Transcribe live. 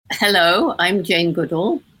Hello, I'm Jane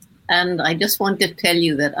Goodall, and I just want to tell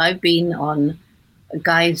you that I've been on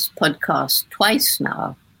Guy's podcast twice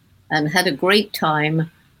now and had a great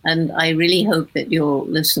time, and I really hope that you'll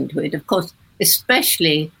listen to it. Of course,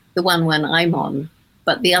 especially the one when I'm on,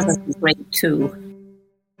 but the others are great too.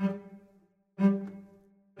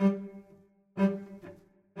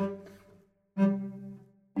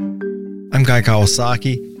 I'm Guy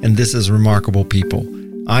Kawasaki, and this is Remarkable People.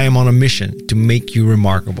 I am on a mission to make you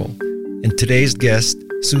remarkable. And today's guest,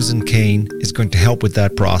 Susan Cain, is going to help with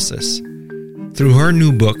that process. Through her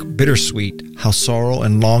new book, Bittersweet: How Sorrow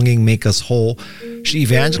and Longing Make Us Whole, she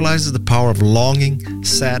evangelizes the power of longing,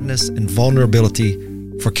 sadness, and vulnerability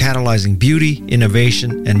for catalyzing beauty,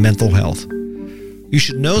 innovation, and mental health. You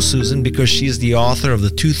should know Susan because she is the author of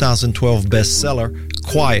the 2012 bestseller,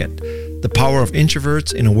 Quiet: The Power of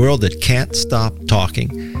Introverts in a World That Can't Stop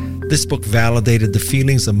Talking. This book validated the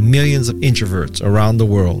feelings of millions of introverts around the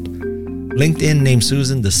world. LinkedIn named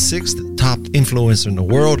Susan the 6th top influencer in the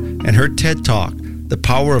world, and her TED Talk, The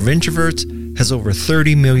Power of Introverts, has over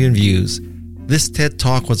 30 million views. This TED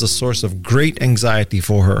Talk was a source of great anxiety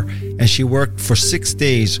for her, and she worked for 6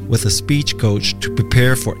 days with a speech coach to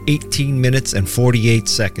prepare for 18 minutes and 48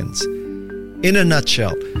 seconds. In a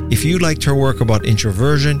nutshell, if you liked her work about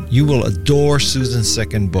introversion, you will adore Susan's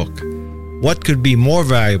second book. What could be more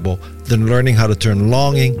valuable than learning how to turn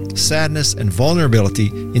longing, sadness, and vulnerability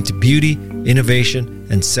into beauty, innovation,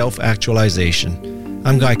 and self-actualization?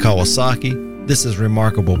 I'm Guy Kawasaki. This is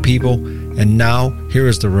Remarkable People. And now, here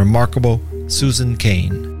is the remarkable Susan Cain.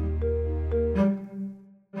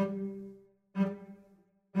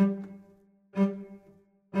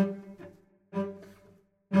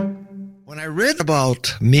 When I read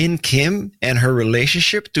about Min Kim and her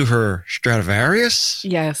relationship to her Stradivarius,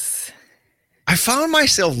 yes, I found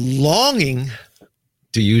myself longing,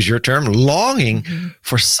 to use your term, longing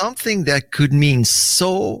for something that could mean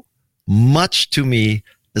so much to me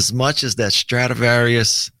as much as that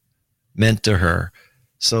Stradivarius meant to her.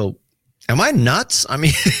 So am I nuts? I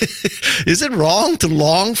mean, is it wrong to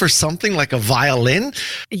long for something like a violin?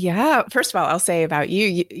 Yeah. First of all, I'll say about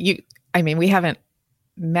you, I mean, we haven't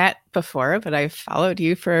met before, but I've followed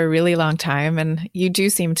you for a really long time. And you do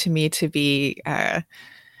seem to me to be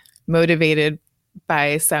motivated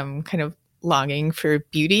by some kind of longing for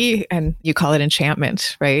beauty, and you call it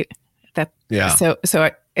enchantment, right? So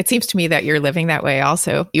it seems to me that you're living that way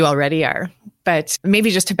also. You already are. But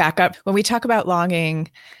maybe just to back up, when we talk about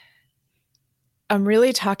longing, I'm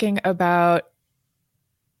really talking about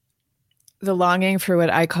the longing for what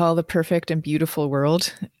I call the perfect and beautiful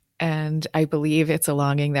world. And I believe it's a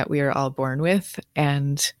longing that we are all born with.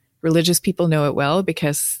 And religious people know it well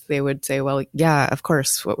because they would say, well, yeah, of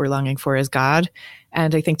course, what we're longing for is God.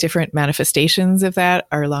 And I think different manifestations of that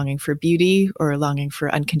are longing for beauty or longing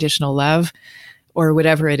for unconditional love or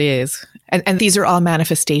whatever it is. And these are all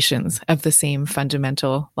manifestations of the same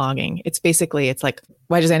fundamental longing. It's like,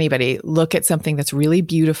 why does anybody look at something that's really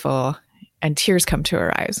beautiful and tears come to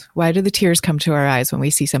our eyes? Why do the tears come to our eyes when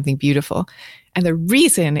we see something beautiful? And the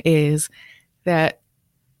reason is that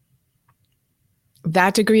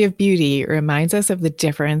degree of beauty reminds us of the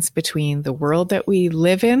difference between the world that we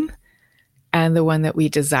live in and the one that we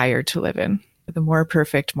desire to live in, the more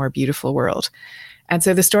perfect, more beautiful world. And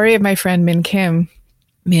so the story of my friend Min Kim,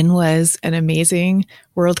 Min was an amazing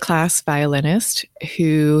world-class violinist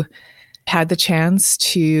who had the chance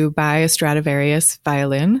to buy a Stradivarius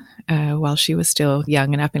violin while she was still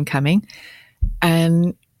young and up and coming.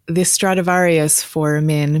 And this Stradivarius for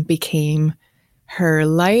Min became her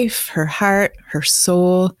life, her heart, her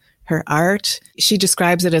soul, her art. She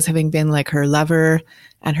describes it as having been like her lover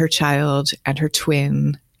and her child and her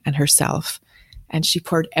twin and herself. And she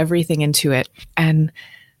poured everything into it. And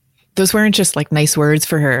those weren't just like nice words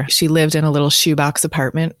for her. She lived in a little shoebox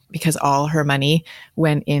apartment because all her money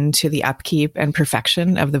went into the upkeep and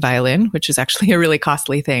perfection of the violin, which is actually a really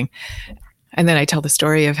costly thing. And then I tell the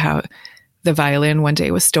story of how the violin one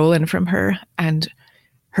day was stolen from her and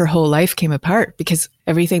her whole life came apart because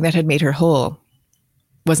everything that had made her whole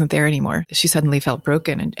wasn't there anymore. She suddenly felt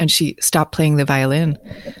broken and she stopped playing the violin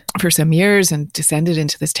for some years and descended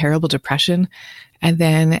into this terrible depression. And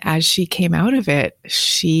then as she came out of it,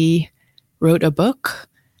 she wrote a book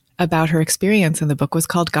about her experience, and the book was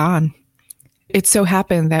called Gone. It so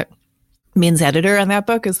happened that Min's editor on that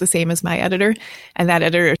book is the same as my editor, and that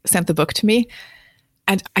editor sent the book to me.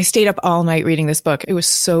 And I stayed up all night reading this book. It was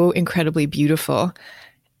so incredibly beautiful.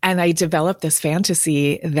 And I developed this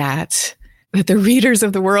fantasy that the readers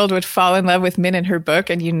of the world would fall in love with Min and her book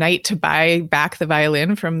and unite to buy back the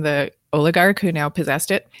violin from the oligarch who now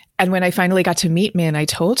possessed it. And when I finally got to meet Min, I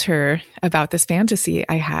told her about this fantasy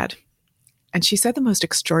I had. And she said the most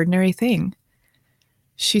extraordinary thing.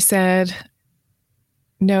 She said,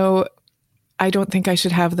 no, I don't think I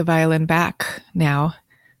should have the violin back now,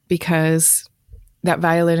 because that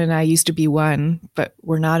violin and I used to be one, but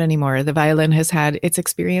we're not anymore. The violin has had its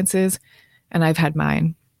experiences and I've had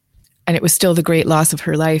mine. And it was still the great loss of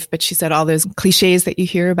her life. But she said all those cliches that you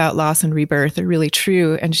hear about loss and rebirth are really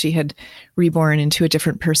true. And she had reborn into a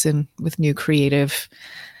different person with new creative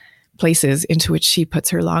places into which she puts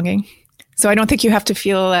her longing. So I don't think you have to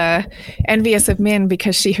feel envious of Min,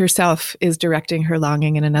 because she herself is directing her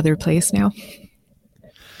longing in another place now.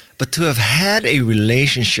 But to have had a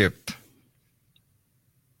relationship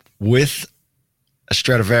with a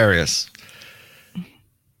Stradivarius,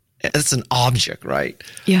 it's an object, right?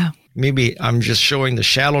 Yeah. Maybe I'm just showing the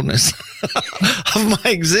shallowness of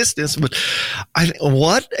my existence, but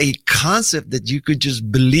what a concept that you could just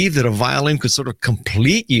believe that a violin could sort of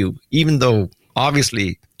complete you, even though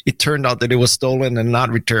obviously it turned out that it was stolen and not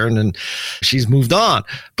returned and she's moved on.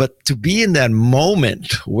 But to be in that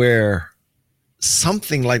moment where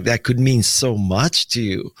something like that could mean so much to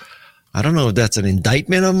you, I don't know if that's an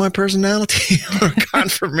indictment of my personality or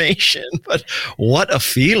confirmation, but what a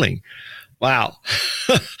feeling. Wow.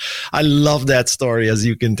 I love that story, as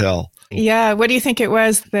you can tell. Yeah. What do you think it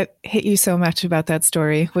was that hit you so much about that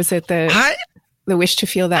story? Was it the wish to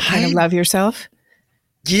feel that kind of love yourself?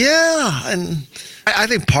 Yeah. And I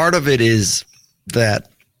think part of it is that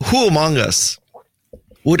who among us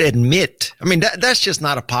would admit, I mean, that's just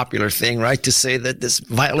not a popular thing, right? To say that this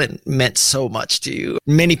violin meant so much to you.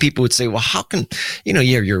 Many people would say, well, how can, you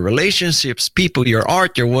have your relationships, people, your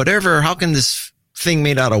art, your whatever, how can this thing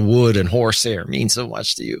made out of wood and horsehair mean so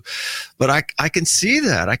much to you? But I can see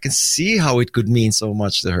that. I can see how it could mean so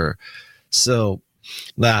much to her. So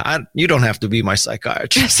you don't have to be my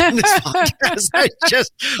psychiatrist in this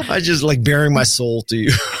podcast. I just like bearing my soul to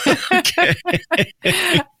you. Okay.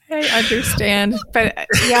 I understand. But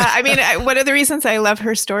yeah, I mean, one of the reasons I love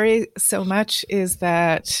her story so much is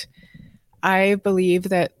that I believe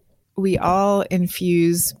that we all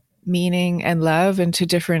infuse meaning and love into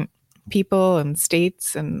different people and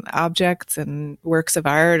states and objects and works of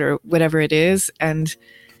art or whatever it is. And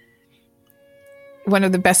one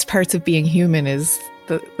of the best parts of being human is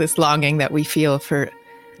this longing that we feel for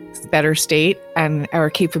this better state and our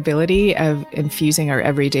capability of infusing our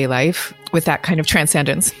everyday life with that kind of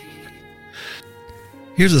transcendence.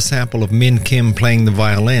 Here's a sample of Min Kim playing the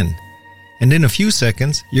violin. And in a few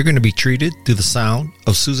seconds, you're going to be treated to the sound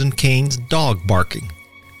of Susan Cain's dog barking.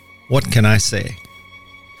 What can I say?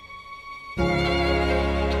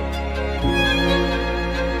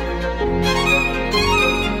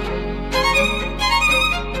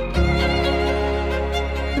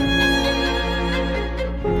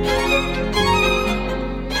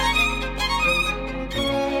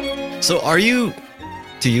 So are you,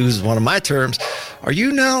 to use one of my terms, are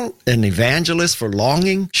you now an evangelist for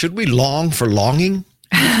longing? Should we long for longing?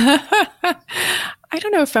 I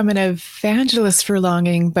don't know if I'm an evangelist for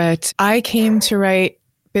longing, but I came to write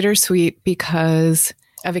Bittersweet because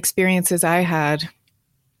of experiences I had,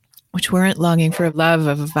 which weren't longing for love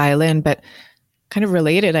of a violin, but kind of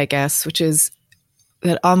related, I guess, which is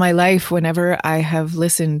that all my life, whenever I have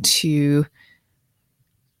listened to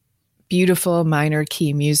beautiful minor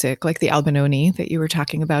key music, like the Albinoni that you were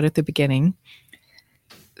talking about at the beginning,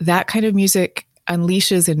 that kind of music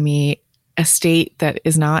unleashes in me a state that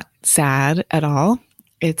is not sad at all.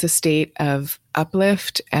 It's a state of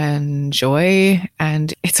uplift and joy,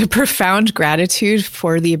 and it's a profound gratitude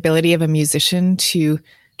for the ability of a musician to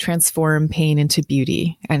transform pain into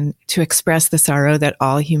beauty and to express the sorrow that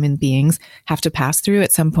all human beings have to pass through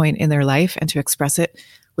at some point in their life, and to express it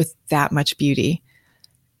with that much beauty.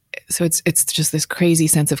 So it's just this crazy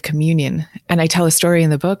sense of communion. And I tell a story in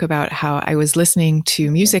the book about how I was listening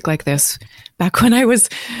to music like this back when I was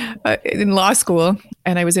in law school,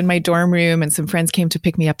 and I was in my dorm room and some friends came to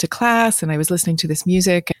pick me up to class, and I was listening to this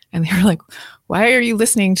music and they were like, "Why are you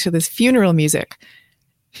listening to this funeral music?"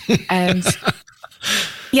 And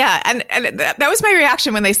yeah, and that was my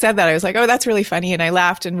reaction when they said that. I was like, "Oh, that's really funny." And I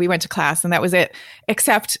laughed and we went to class and that was it.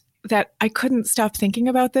 Except that I couldn't stop thinking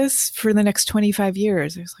about this for the next 25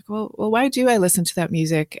 years. I was like, well, why do I listen to that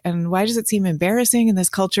music? And why does it seem embarrassing in this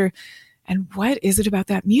culture? And what is it about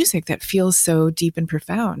that music that feels so deep and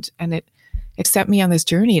profound? And it set me on this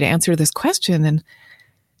journey to answer this question. And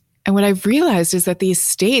what I've realized is that these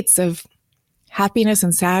states of happiness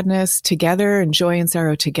and sadness together and joy and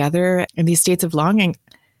sorrow together, and these states of longing,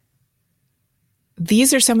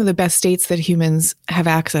 these are some of the best states that humans have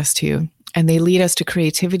access to. And they lead us to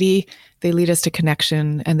creativity, they lead us to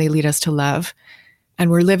connection, and they lead us to love. And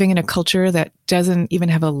we're living in a culture that doesn't even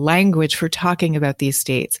have a language for talking about these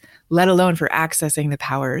states, let alone for accessing the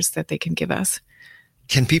powers that they can give us.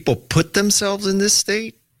 Can people put themselves in this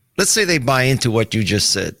state? Let's say they buy into what you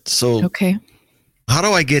just said. So okay, how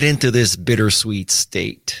do I get into this bittersweet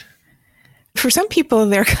state? For some people,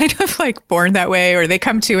 they're kind of like born that way, or they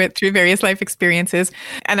come to it through various life experiences.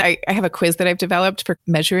 And I have a quiz that I've developed for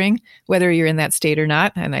measuring whether you're in that state or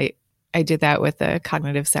not. And I did that with the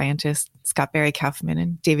cognitive scientists, Scott Barry Kaufman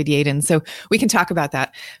and David Yaden. So we can talk about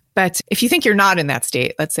that. But if you think you're not in that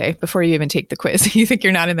state, let's say, before you even take the quiz, you think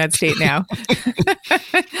you're not in that state now,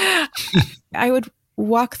 I would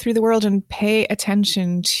walk through the world and pay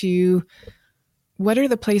attention to what are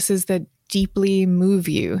the places that deeply move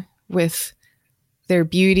you with their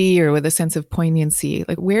beauty or with a sense of poignancy.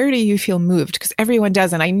 Like, where do you feel moved? Because everyone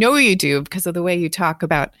does. And I know you do because of the way you talk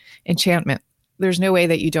about enchantment. There's no way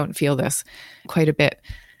that you don't feel this quite a bit.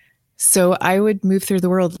 So I would move through the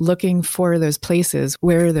world looking for those places.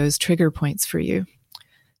 Where are those trigger points for you?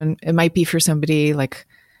 And it might be for somebody like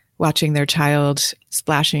watching their child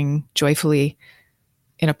splashing joyfully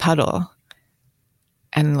in a puddle.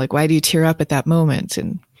 And like, why do you tear up at that moment?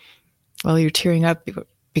 And well, you're tearing up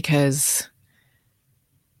because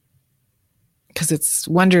it's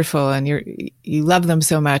wonderful and you love them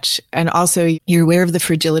so much. And also you're aware of the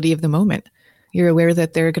fragility of the moment. You're aware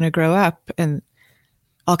that they're going to grow up and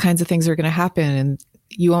all kinds of things are going to happen. And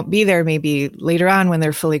you won't be there maybe later on when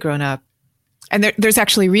they're fully grown up. And there's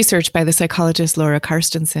actually research by the psychologist Laura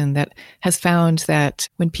Carstensen that has found that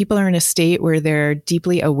when people are in a state where they're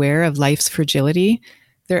deeply aware of life's fragility,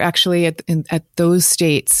 they're actually at those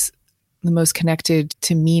states the most connected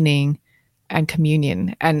to meaning and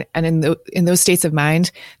communion. And in those states of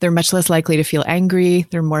mind, they're much less likely to feel angry.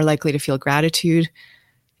 They're more likely to feel gratitude.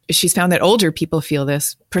 She's found that older people feel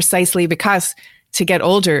this precisely because to get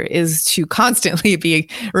older is to constantly be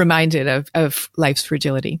reminded of life's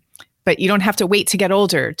fragility. But you don't have to wait to get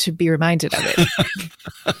older to be reminded of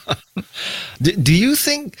it. Do you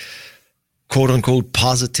think, quote unquote,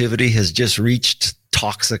 positivity has just reached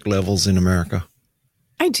toxic levels in America?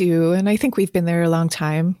 I do. And I think we've been there a long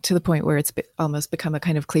time to the point where it's almost become a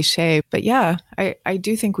kind of cliche. But yeah, I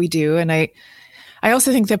do think we do. And I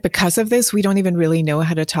also think that because of this, we don't even really know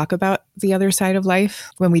how to talk about the other side of life.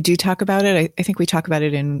 When we do talk about it, I think we talk about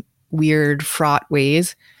it in weird, fraught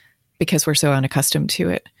ways because we're so unaccustomed to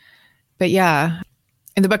it. But yeah,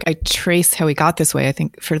 in the book, I trace how we got this way. I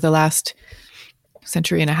think for the last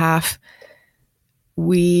century and a half,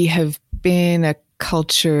 we have been a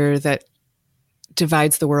culture that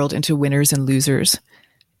divides the world into winners and losers.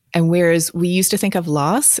 And whereas we used to think of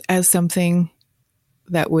loss as something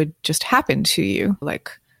that would just happen to you,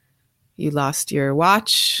 like you lost your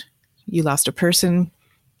watch, you lost a person,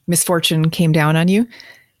 misfortune came down on you.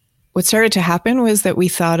 What started to happen was that we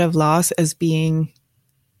thought of loss as being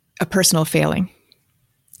a personal failing.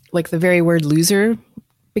 Like the very word loser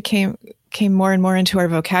came more and more into our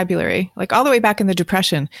vocabulary. Like all the way back in the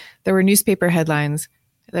Depression, there were newspaper headlines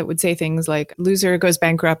that would say things like, loser goes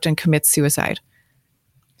bankrupt and commits suicide.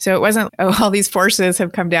 So it wasn't, all these forces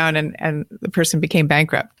have come down and the person became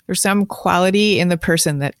bankrupt. There's some quality in the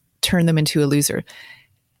person that turned them into a loser.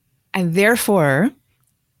 And therefore,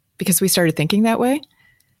 because we started thinking that way,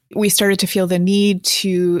 we started to feel the need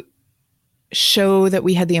to show that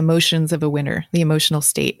we had the emotions of a winner, the emotional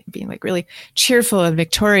state, being like really cheerful and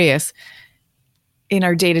victorious in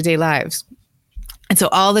our day-to-day lives. And so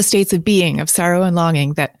all the states of being, of sorrow and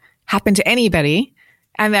longing that happen to anybody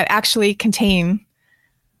and that actually contain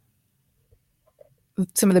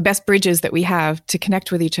some of the best bridges that we have to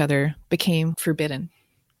connect with each other became forbidden.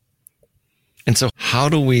 And so how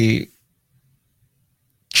do we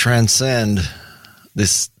transcend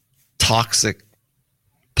this toxic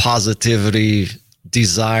positivity,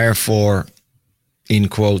 desire for, in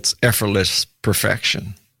quotes, effortless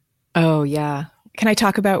perfection? Oh, yeah. Can I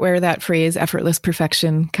talk about where that phrase effortless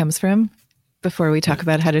perfection comes from before we talk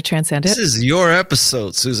about how to transcend it? This is your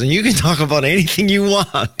episode, Susan. You can talk about anything you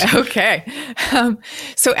want. Okay.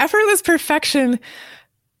 So effortless perfection,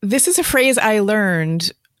 this is a phrase I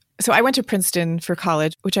learned. So I went to Princeton for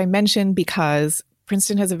college, which I mentioned because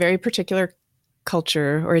Princeton has a very particular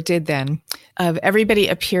culture, or it did then, of everybody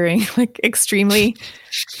appearing like extremely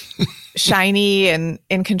shiny and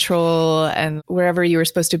in control, and wherever you were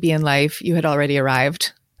supposed to be in life, you had already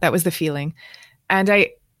arrived. That was the feeling. And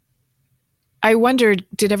I wondered,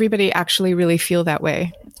 did everybody actually really feel that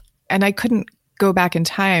way? And I couldn't go back in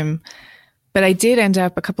time, but I did end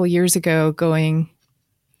up a couple of years ago going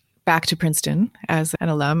back to Princeton as an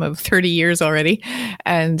alum of 30 years already,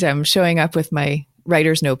 and showing up with my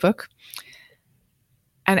writer's notebook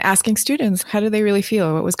and asking students, how did they really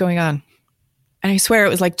feel? What was going on? And I swear it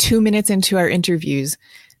was like 2 minutes into our interviews,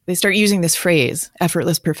 they start using this phrase,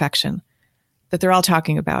 effortless perfection, that they're all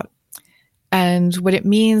talking about. And what it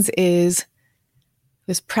means is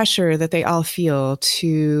this pressure that they all feel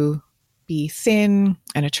to be thin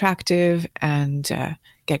and attractive and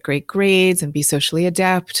get great grades and be socially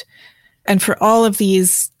adept. And for all of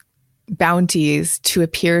these bounties to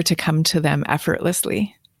appear to come to them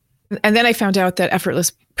effortlessly. And then I found out that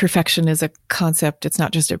effortless perfection is a concept. It's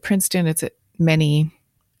not just at Princeton, it's at many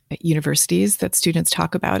universities that students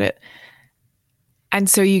talk about it. And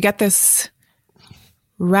so you get this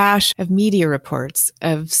rash of media reports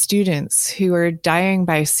of students who are dying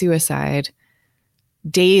by suicide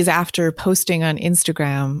days after posting on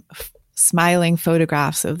Instagram smiling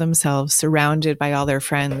photographs of themselves surrounded by all their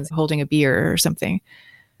friends holding a beer or something.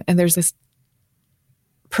 And there's this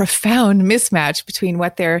profound mismatch between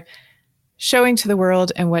what they're showing to the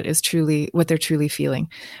world and what they're truly feeling.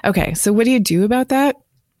 Okay, so what do you do about that?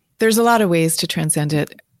 There's a lot of ways to transcend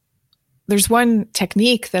it. There's one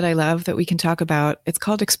technique that I love that we can talk about. It's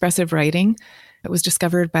called expressive writing. It was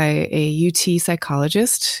discovered by a UT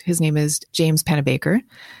psychologist. His name is James Pennebaker.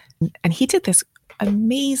 And he did this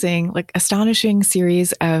amazing, astonishing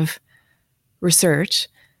series of research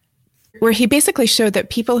where he basically showed that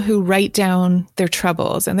people who write down their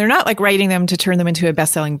troubles, and they're not like writing them to turn them into a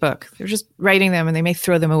best-selling book. They're just writing them and they may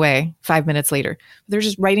throw them away 5 minutes later. They're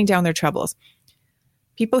just writing down their troubles.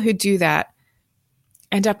 People who do that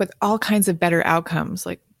end up with all kinds of better outcomes,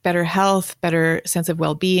 like better health, better sense of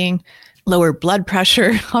well-being, lower blood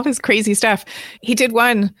pressure, all this crazy stuff. He did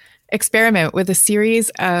one experiment with a series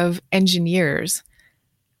of engineers,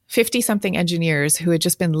 50-something engineers who had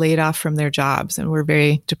just been laid off from their jobs and were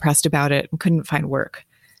very depressed about it and couldn't find work.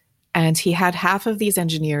 And he had half of these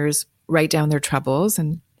engineers write down their troubles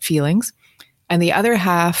and feelings, and the other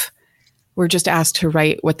half were just asked to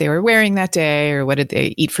write what they were wearing that day or what did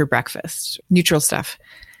they eat for breakfast, neutral stuff.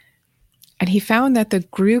 And he found that the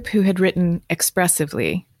group who had written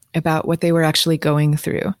expressively about what they were actually going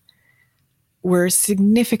through were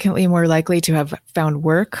significantly more likely to have found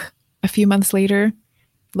work a few months later,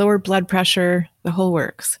 lower blood pressure, the whole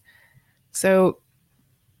works. So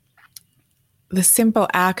the simple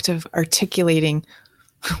act of articulating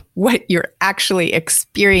what you're actually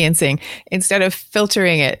experiencing instead of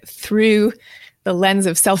filtering it through the lens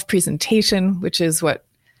of self-presentation, which is what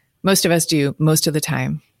most of us do most of the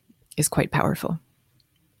time, is quite powerful.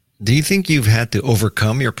 Do you think you've had to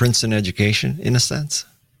overcome your Princeton education in a sense?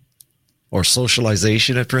 Or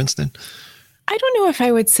socialization at Princeton? I don't know if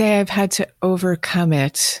I would say I've had to overcome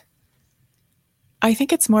it. I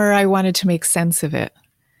think it's more I wanted to make sense of it.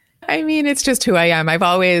 I mean, it's just who I am. I've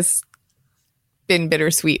always been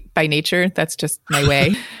bittersweet by nature. That's just my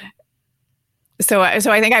way. So I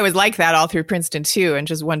think I was like that all through Princeton too, and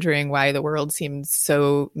just wondering why the world seemed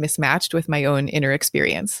so mismatched with my own inner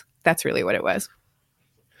experience. That's really what it was.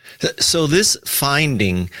 So this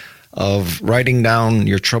finding of writing down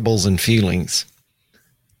your troubles and feelings,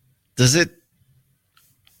 does it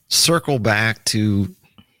circle back to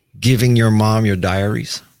giving your mom your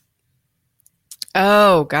diaries?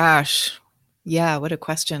 Oh, gosh. Yeah, what a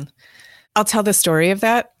question. I'll tell the story of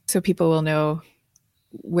that so people will know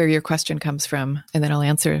where your question comes from, and then I'll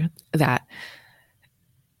answer that.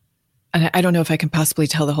 And I don't know if I can possibly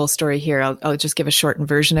tell the whole story here. I'll just give a shortened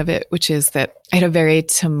version of it, which is that I had a very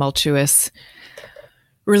tumultuous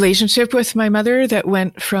relationship with my mother that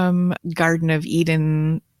went from Garden of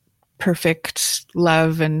Eden, perfect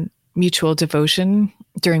love and mutual devotion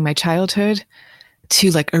during my childhood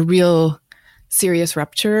to like a real serious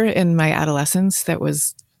rupture in my adolescence that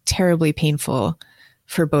was terribly painful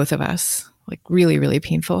for both of us, like really, really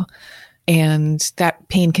painful. And that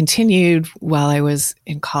pain continued while I was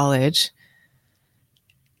in college.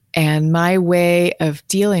 And my way of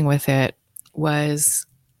dealing with it was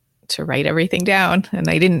to write everything down. And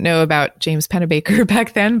I didn't know about James Pennebaker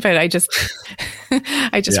back then, but I just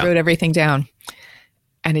wrote everything down.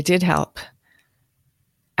 And it did help.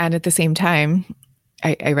 And at the same time,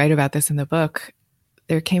 I write about this in the book,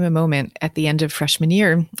 there came a moment at the end of freshman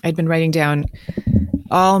year, I'd been writing down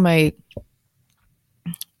all my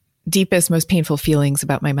deepest, most painful feelings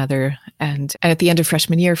about my mother. And at the end of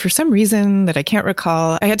freshman year, for some reason that I can't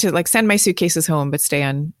recall, I had to like send my suitcases home, but stay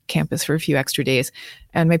on campus for a few extra days.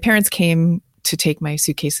 And my parents came to take my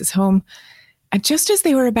suitcases home. And just as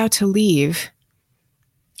they were about to leave,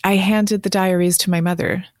 I handed the diaries to my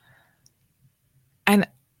mother. And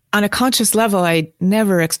on a conscious level, I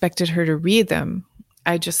never expected her to read them.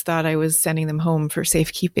 I just thought I was sending them home for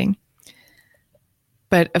safekeeping.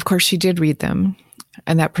 But of course, she did read them,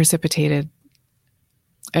 and that precipitated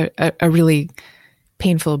a really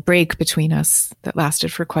painful break between us that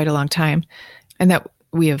lasted for quite a long time, and that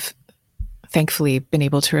we have thankfully been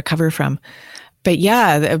able to recover from. But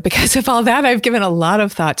yeah, because of all that, I've given a lot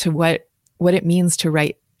of thought to what it means to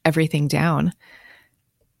write everything down.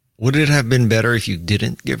 Would it have been better if you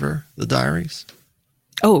didn't give her the diaries?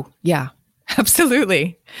 Oh, yeah,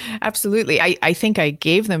 absolutely. Absolutely. I think I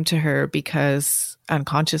gave them to her because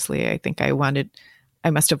unconsciously, I think I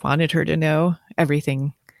must have wanted her to know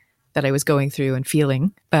everything that I was going through and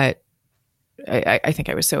feeling. But I think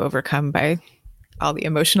I was so overcome by all the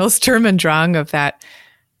emotional Sturm und Drang of that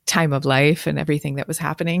time of life and everything that was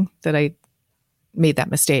happening that I made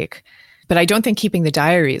that mistake. But I don't think keeping the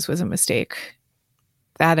diaries was a mistake.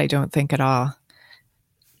 That I don't think at all.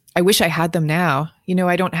 I wish I had them now.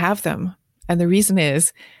 I don't have them. And the reason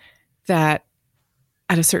is that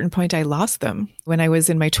at a certain point, I lost them. When I was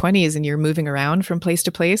in my 20s and you're moving around from place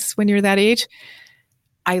to place when you're that age,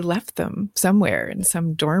 I left them somewhere in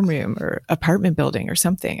some dorm room or apartment building or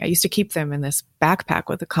something. I used to keep them in this backpack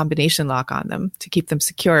with a combination lock on them to keep them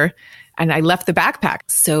secure. And I left the backpack.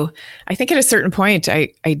 So I think at a certain point,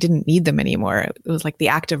 I didn't need them anymore. It was like the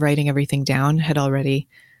act of writing everything down had already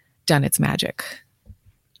done its magic.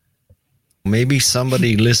 Maybe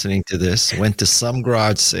somebody listening to this went to some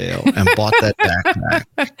garage sale and bought that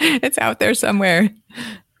backpack. It's out there somewhere.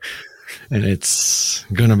 And it's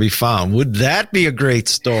going to be found. Would that be a great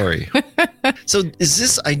story? So is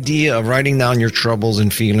this idea of writing down your troubles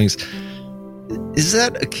and feelings, is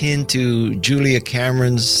that akin to Julia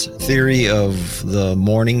Cameron's theory of the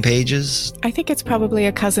morning pages? I think it's probably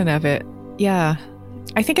a cousin of it. Yeah.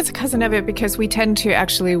 I think it's a cousin of it because we tend to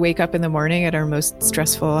actually wake up in the morning at our most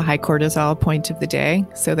stressful, high cortisol point of the day.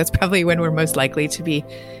 So that's probably when we're most likely to be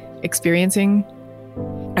experiencing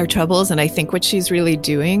our troubles. And I think what she's really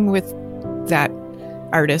doing with that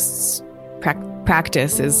artist's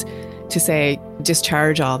practice is to say,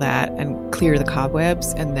 discharge all that and clear the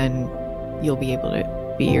cobwebs, and then you'll be able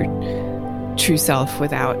to be your true self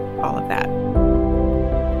without all of that.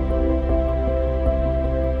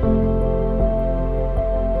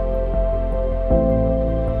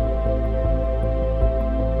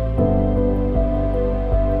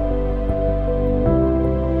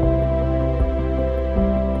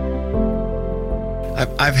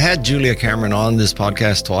 I've had Julia Cameron on this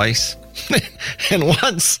podcast twice. And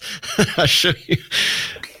once, I'll show you,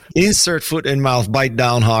 insert foot in mouth, bite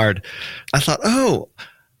down hard. I thought,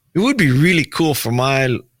 it would be really cool for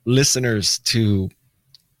my listeners to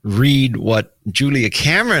read what Julia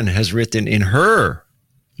Cameron has written in her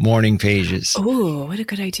morning pages. Oh, what a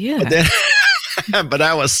good idea. But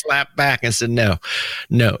I was slapped back and said, no,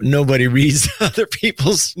 nobody reads other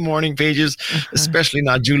people's morning pages, especially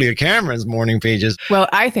not Julia Cameron's morning pages. Well,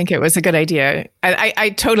 I think it was a good idea. I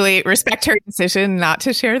totally respect her decision not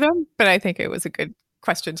to share them, but I think it was a good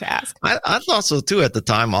question to ask. I thought so too at the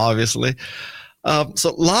time, obviously. So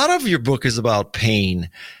a lot of your book is about pain.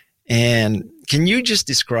 And can you just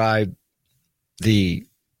describe the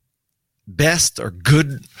best or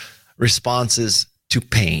good responses to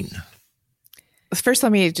pain? First,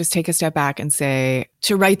 let me just take a step back and say,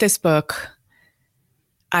 to write this book,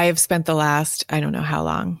 I have spent the last, I don't know how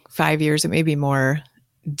long, 5 years, it may be more,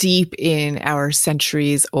 deep in our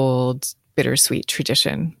centuries-old bittersweet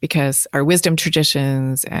tradition, because our wisdom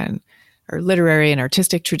traditions and our literary and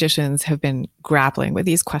artistic traditions have been grappling with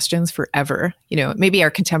these questions forever. Maybe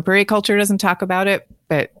our contemporary culture doesn't talk about it,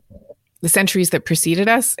 but the centuries that preceded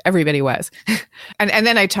us, everybody was. And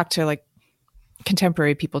then I talked to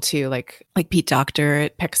contemporary people too, like Pete Docter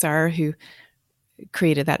at Pixar, who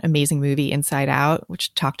created that amazing movie Inside Out,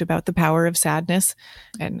 which talked about the power of sadness.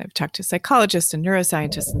 And I've talked to psychologists and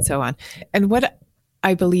neuroscientists and so on. And what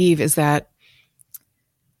I believe is that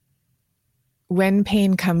when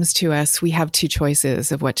pain comes to us, we have two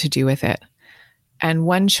choices of what to do with it. And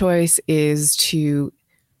one choice is to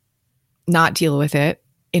not deal with it,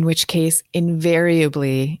 in which case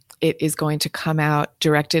invariably it is going to come out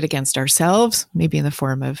directed against ourselves, maybe in the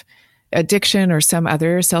form of addiction or some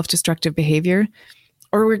other self-destructive behavior,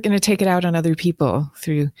 or we're going to take it out on other people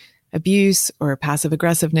through abuse or passive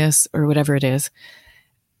aggressiveness or whatever it is.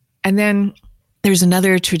 And then there's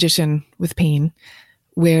another tradition with pain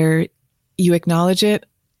where you acknowledge it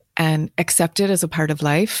and accept it as a part of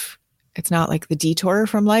life. It's not like the detour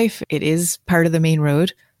from life. It is part of the main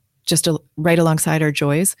road, just right alongside our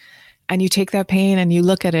joys. And you take that pain and you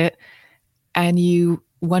look at it and you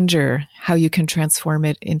wonder how you can transform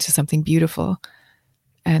it into something beautiful.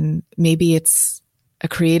 And maybe it's a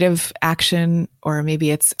creative action, or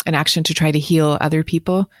maybe it's an action to try to heal other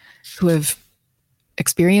people who have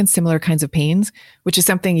experienced similar kinds of pains, which is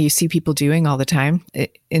something you see people doing all the time.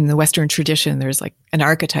 In the Western tradition, there's like an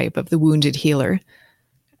archetype of the wounded healer.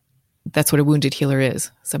 That's what a wounded healer is.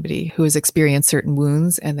 Somebody who has experienced certain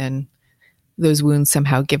wounds, and then those wounds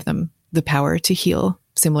somehow give them the power to heal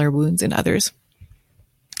similar wounds in others.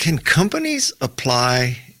 Can companies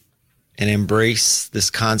apply and embrace this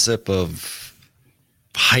concept of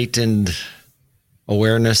heightened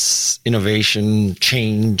awareness, innovation,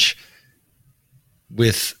 change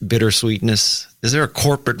with bittersweetness? Is there a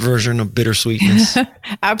corporate version of bittersweetness?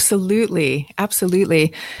 Absolutely.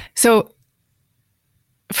 Absolutely. So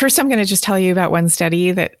first, I'm going to just tell you about one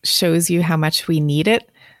study that shows you how much we need it,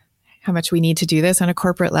 how much we need to do this on a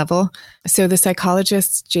corporate level. So the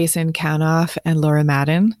psychologists Jason Kanoff and Laura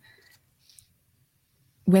Madden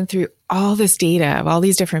went through all this data of all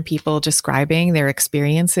these different people describing their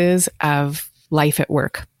experiences of life at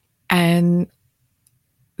work. And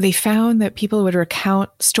they found that people would recount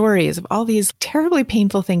stories of all these terribly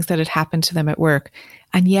painful things that had happened to them at work,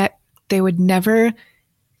 and yet they would never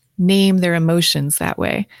name their emotions that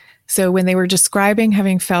way. So when they were describing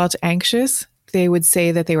having felt anxious, they would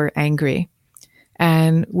say that they were angry.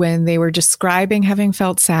 And when they were describing having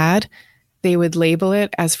felt sad, they would label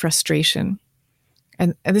it as frustration.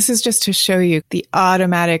 And this is just to show you the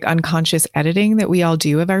automatic unconscious editing that we all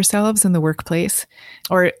do of ourselves in the workplace.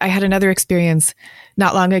 Or I had another experience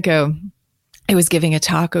not long ago. I was giving a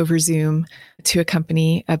talk over Zoom to a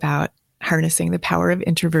company about harnessing the power of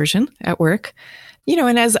introversion at work.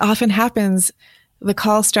 And as often happens, the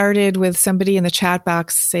call started with somebody in the chat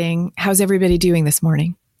box saying, "How's everybody doing this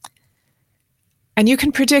morning?" And you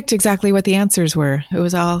can predict exactly what the answers were. It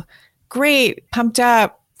was all great, pumped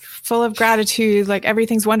up, full of gratitude, like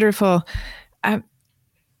everything's wonderful. And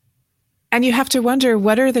you have to wonder,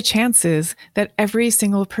 what are the chances that every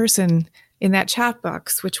single person in that chat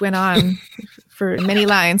box, which went on for many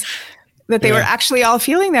lines, that they were actually all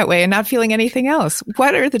feeling that way and not feeling anything else?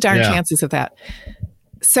 What are the darn chances of that?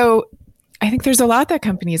 So I think there's a lot that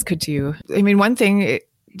companies could do. I mean, one thing,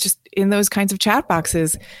 just in those kinds of chat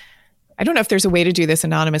boxes, I don't know if there's a way to do this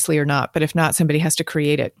anonymously or not, but if not, somebody has to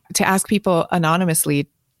create it, to ask people anonymously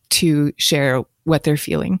to share what they're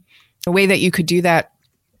feeling. A way that you could do that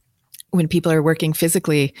when people are working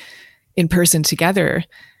physically in person together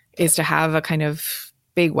is to have a kind of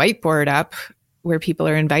big whiteboard up where people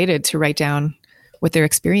are invited to write down what their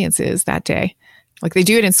experience is that day. Like they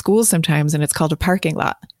do it in schools sometimes, and it's called a parking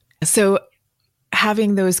lot. So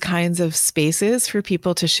having those kinds of spaces for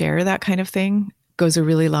people to share that kind of thing goes a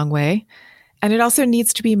really long way. And it also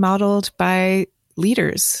needs to be modeled by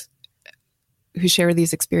leaders who share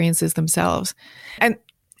these experiences themselves. And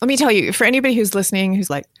let me tell you, for anybody who's listening, who's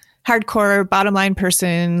like hardcore bottom line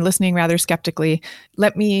person, listening rather skeptically,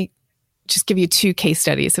 let me just give you 2 case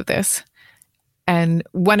studies of this. And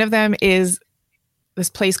one of them is this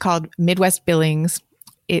place called Midwest Billings.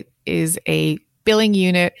 It is a billing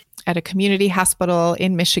unit at a community hospital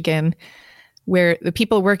in Michigan, where the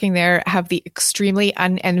people working there have the extremely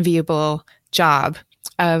unenviable job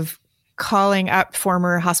of calling up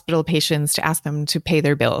former hospital patients to ask them to pay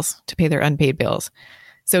their bills, to pay their unpaid bills.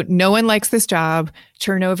 So no one likes this job.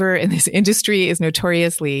 Turnover in this industry is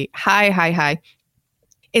notoriously high.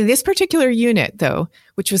 In this particular unit, though,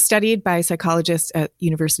 which was studied by psychologists at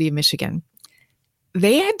University of Michigan,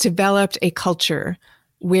 they had developed a culture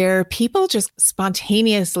where people just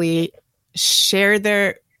spontaneously shared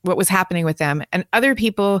what was happening with them, and other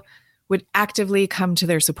people would actively come to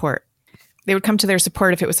their support. They would come to their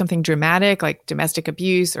support if it was something dramatic, like domestic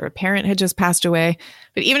abuse or a parent had just passed away.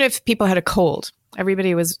 But even if people had a cold,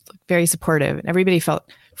 everybody was very supportive and everybody felt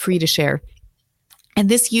free to share. And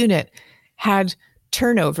this unit had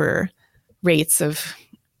turnover rates of,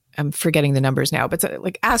 I'm forgetting the numbers now, but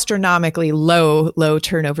like astronomically low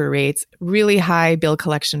turnover rates, really high bill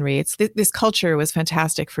collection rates. This culture was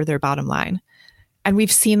fantastic for their bottom line. And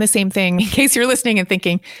we've seen the same thing, in case you're listening and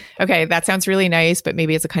thinking, okay, that sounds really nice, but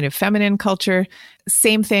maybe it's a kind of feminine culture.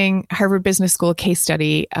 Same thing, Harvard Business School case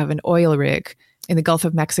study of an oil rig in the Gulf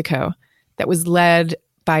of Mexico that was led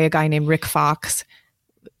by a guy named Rick Fox,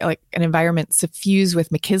 like an environment suffused with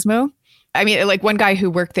machismo. I mean, like one guy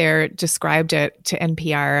who worked there described it to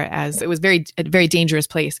NPR as it was a very dangerous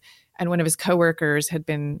place. And one of his coworkers had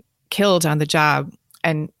been killed on the job,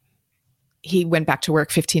 and he went back to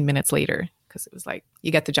work 15 minutes later, because it was like,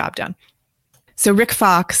 you get the job done. So Rick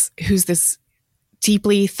Fox, who's this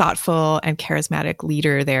deeply thoughtful and charismatic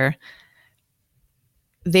leader there,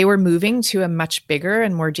 they were moving to a much bigger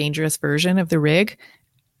and more dangerous version of the rig.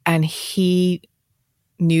 And he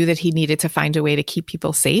knew that he needed to find a way to keep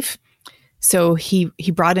people safe. So he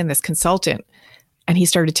brought in this consultant, and he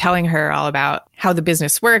started telling her all about how the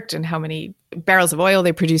business worked and how many barrels of oil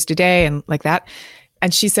they produced a day and like that.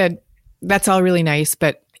 And she said, that's all really nice,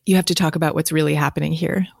 but you have to talk about what's really happening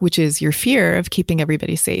here, which is your fear of keeping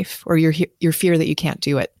everybody safe, or your fear that you can't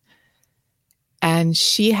do it. And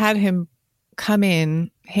she had him come in,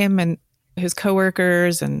 him and his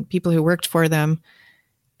coworkers and people who worked for them.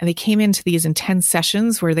 And they came into these intense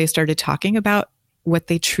sessions where they started talking about what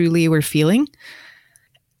they truly were feeling.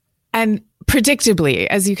 And predictably,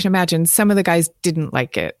 as you can imagine, some of the guys didn't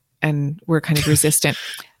like it and were kind of resistant.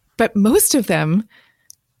 But most of them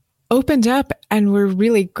opened up and were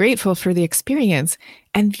really grateful for the experience.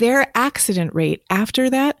 And their accident rate after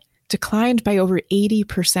that declined by over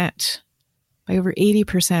 80%. By over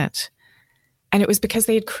 80%. And it was because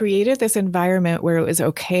they had created this environment where it was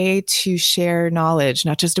okay to share knowledge,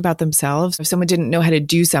 not just about themselves. If someone didn't know how to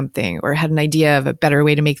do something or had an idea of a better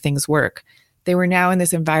way to make things work, they were now in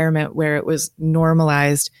this environment where it was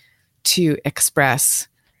normalized to express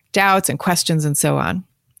doubts and questions and so on.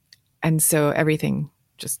 And so everything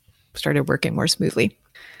just started working more smoothly.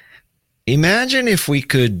 Imagine if we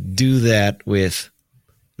could do that with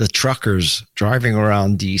the truckers driving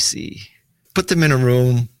around DC. Put them in a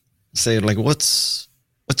room, say, like, what's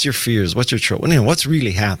your fears? What's your trouble? What's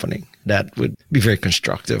really happening? That would be very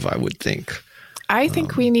constructive, I would think. I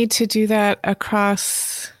think we need to do that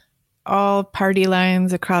across all party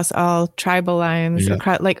lines, across all tribal lines,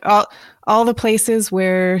 across like all the places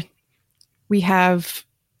where we have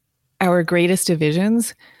our greatest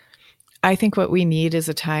divisions. I think what we need is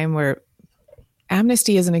a time where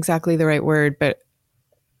amnesty isn't exactly the right word, but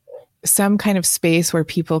some kind of space where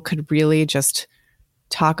people could really just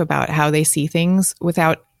talk about how they see things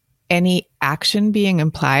without any action being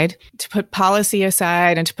implied, to put policy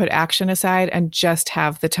aside and to put action aside and just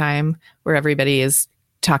have the time where everybody is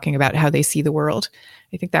talking about how they see the world.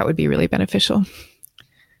 I think that would be really beneficial.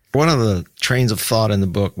 One of the trains of thought in the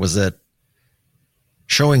book was that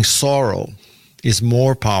showing sorrow is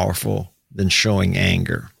more powerful than showing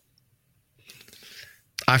anger.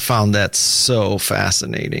 I found that so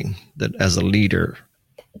fascinating, that as a leader,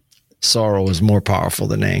 sorrow is more powerful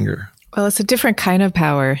than anger. Well, it's a different kind of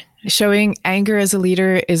power. Showing anger as a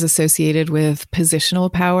leader is associated with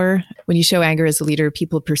positional power. When you show anger as a leader,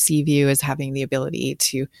 people perceive you as having the ability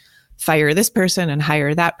to fire this person and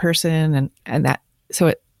hire that person, and that.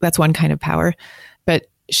 So that's one kind of power. But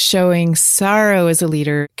showing sorrow as a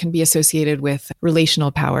leader can be associated with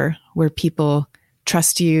relational power, where people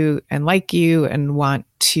trust you and like you and want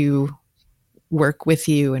to work with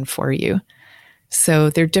you and for you. So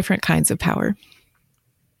they're different kinds of power.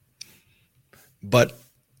 But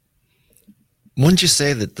wouldn't you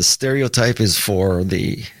say that the stereotype is for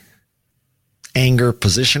the anger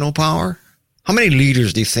positional power? How many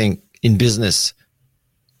leaders do you think in business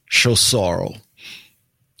show sorrow?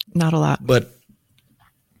 Not a lot. But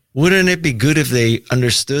wouldn't it be good if they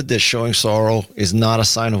understood that showing sorrow is not a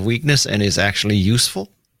sign of weakness and is actually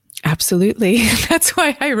useful? Absolutely. That's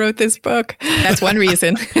why I wrote this book. That's one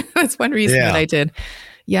reason. That's one reason that I did.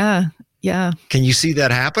 Yeah. Yeah. Can you see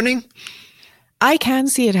that happening? I can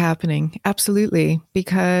see it happening. Absolutely.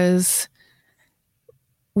 Because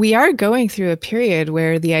we are going through a period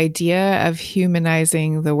where the idea of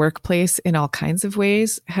humanizing the workplace in all kinds of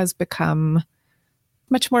ways has become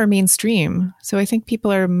much more mainstream. So I think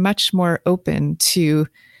people are much more open to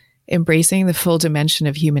embracing the full dimension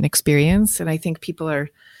of human experience. And I think people are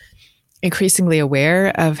increasingly aware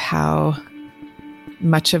of how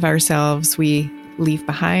much of ourselves we leave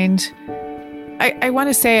behind. I want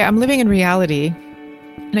to say I'm living in reality.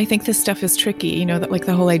 And I think this stuff is tricky, that like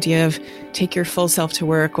the whole idea of take your full self to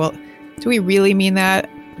work. Well, do we really mean that?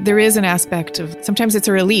 There is an aspect of, sometimes it's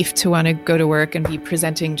a relief to want to go to work and be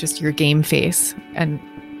presenting just your game face. And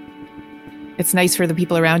it's nice for the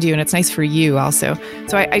people around you and it's nice for you also.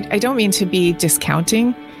 So I don't mean to be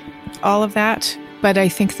discounting all of that, but I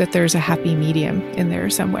think that there's a happy medium in there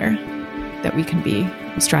somewhere that we can be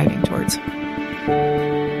striving towards.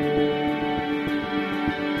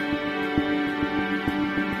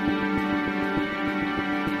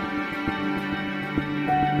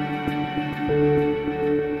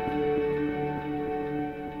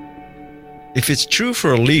 If it's true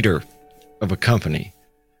for a leader of a company,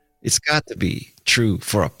 it's got to be true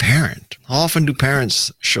for a parent. How often do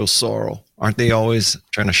parents show sorrow? Aren't they always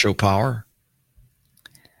trying to show power?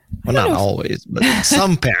 Well, not always, but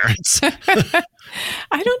some parents.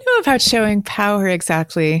 I don't know about showing power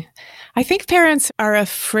exactly. I think parents are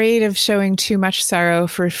afraid of showing too much sorrow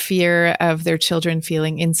for fear of their children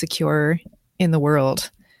feeling insecure in the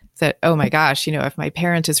world. that, oh my gosh, if my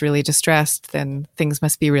parent is really distressed, then things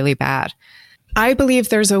must be really bad. I believe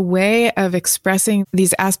there's a way of expressing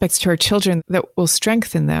these aspects to our children that will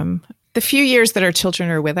strengthen them. The few years that our children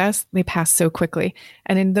are with us, they pass so quickly.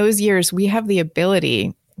 And in those years, we have the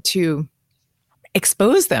ability to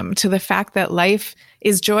expose them to the fact that life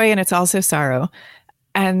is joy and it's also sorrow,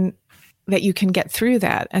 and that you can get through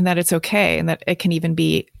that, and that it's okay, and that it can even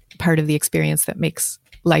be part of the experience that makes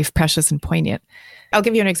life precious and poignant. I'll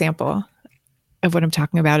give you an example of what I'm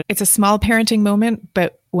talking about. It's a small parenting moment,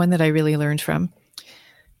 but one that I really learned from.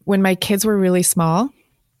 When my kids were really small,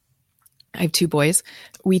 I have 2 boys,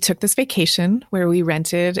 we took this vacation where we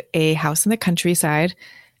rented a house in the countryside,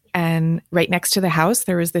 and right next to the house,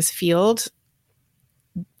 there was this field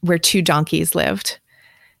where 2 donkeys lived.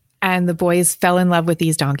 And the boys fell in love with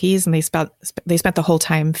these donkeys, and they spent the whole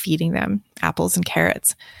time feeding them apples and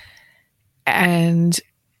carrots. And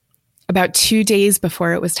about 2 days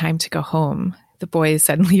before it was time to go home, the boys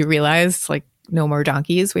suddenly realized, like, no more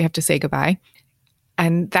donkeys. We have to say goodbye.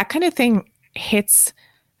 And that kind of thing hits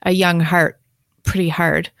a young heart pretty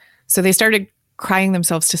hard. So they started crying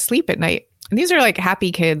themselves to sleep at night. And these are like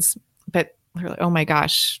happy kids, but they're like, oh my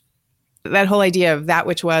gosh, that whole idea of that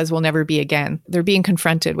which was will never be again. They're being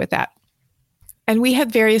confronted with that. And we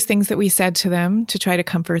had various things that we said to them to try to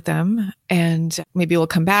comfort them. And maybe we'll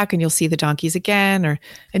come back and you'll see the donkeys again, or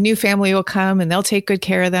a new family will come and they'll take good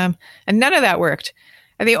care of them. And none of that worked.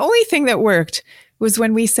 And the only thing that worked was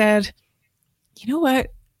when we said, you know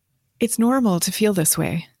what? It's normal to feel this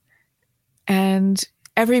way. And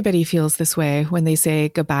everybody feels this way when they say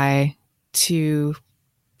goodbye to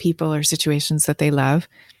people or situations that they love.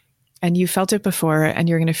 And you felt it before, and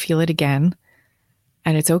you're going to feel it again.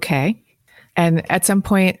 And it's okay. And at some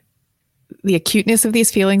point, the acuteness of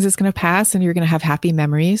these feelings is going to pass, and you're going to have happy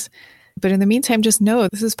memories. But in the meantime, just know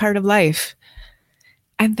this is part of life.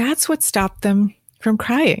 And that's what stopped them from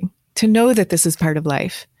crying, to know that this is part of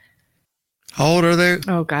life. How old are they?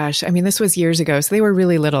 Oh, gosh. I mean, this was years ago. So they were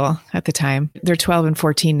really little at the time. They're 12 and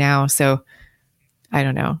 14 now. So I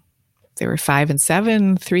don't know. They were 5 and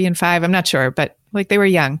 7, 3 and 5. I'm not sure, but like they were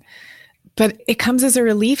young. But it comes as a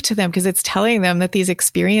relief to them because it's telling them that these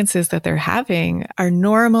experiences that they're having are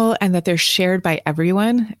normal and that they're shared by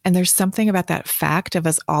everyone. And there's something about that fact of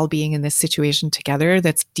us all being in this situation together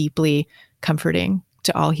that's deeply comforting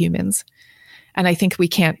to all humans. And I think we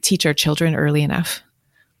can't teach our children early enough.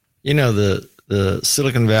 You know, the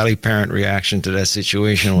Silicon Valley parent reaction to that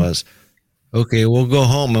situation was, okay, we'll go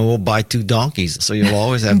home and we'll buy 2 donkeys. So you'll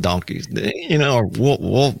always have donkeys, or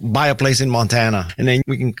we'll buy a place in Montana and then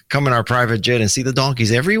we can come in our private jet and see the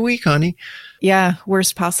donkeys every week, honey. Yeah.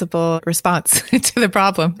 Worst possible response to the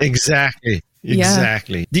problem. Exactly. Yeah.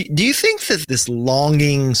 Do you think that this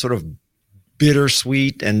longing, sort of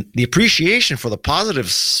bittersweet, and the appreciation for the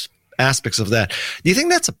positive aspects of that, do you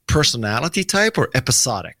think that's a personality type or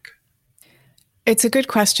episodic? It's a good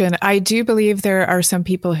question. I do believe there are some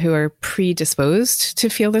people who are predisposed to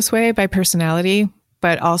feel this way by personality,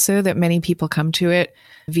 but also that many people come to it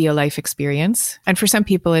via life experience. And for some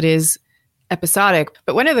people, it is episodic.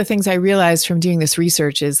 But one of the things I realized from doing this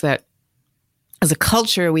research is that as a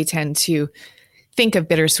culture, we tend to think of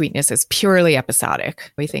bittersweetness as purely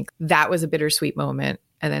episodic. We think that was a bittersweet moment,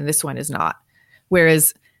 and then this one is not.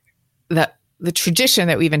 Whereas the tradition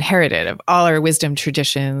that we've inherited of all our wisdom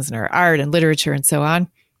traditions and our art and literature and so on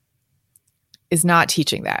is not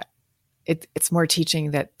teaching that. It's more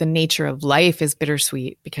teaching that the nature of life is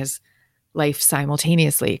bittersweet because life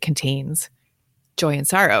simultaneously contains joy and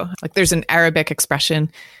sorrow. Like there's an Arabic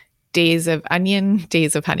expression, days of onion,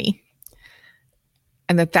 days of honey.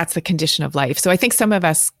 And that's the condition of life. So I think some of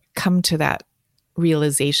us come to that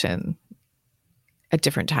realization at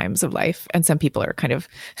different times of life. And some people are kind of,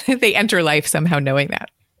 they enter life somehow knowing that.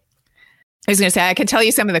 I was going to say, I can tell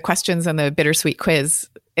you some of the questions on the bittersweet quiz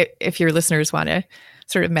if your listeners want to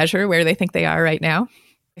sort of measure where they think they are right now.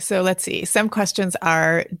 So let's see. Some questions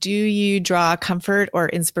are, do you draw comfort or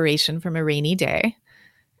inspiration from a rainy day?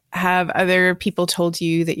 Have other people told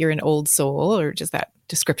you that you're an old soul, or does that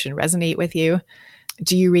description resonate with you?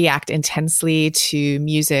 Do you react intensely to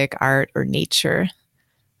music, art, or nature?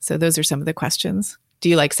 So those are some of the questions. Do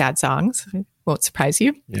you like sad songs? Won't surprise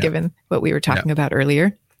you, given what we were talking about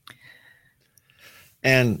earlier.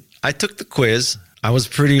 And I took the quiz. I was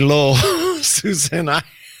pretty low, Susan. I'm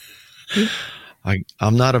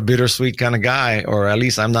not a bittersweet kind of guy, or at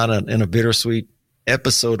least I'm not in a bittersweet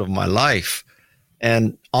episode of my life.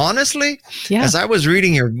 And honestly, as I was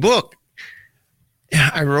reading your book,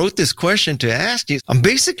 I wrote this question to ask you. I'm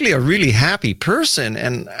basically a really happy person.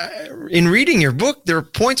 And in reading your book, there are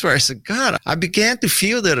points where I said, God, I began to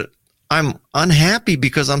feel that I'm unhappy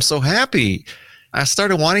because I'm so happy. I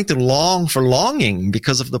started wanting to long for longing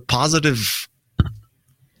because of the positive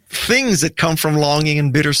things that come from longing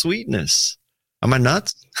and bittersweetness. Am I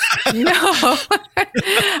nuts? No.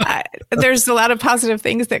 There's a lot of positive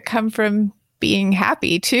things that come from being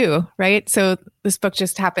happy too, right? So this book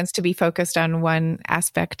just happens to be focused on one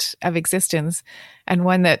aspect of existence, and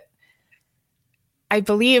one that I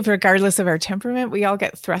believe, regardless of our temperament, we all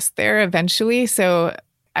get thrust there eventually. So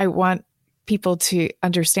I want people to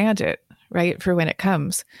understand it, right, for when it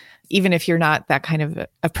comes, even if you're not that kind of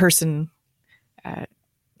a person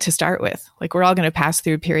to start with. Like, we're all going to pass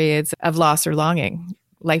through periods of loss or longing.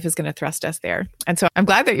 Life is going to thrust us there. And so I'm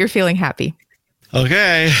glad that you're feeling happy.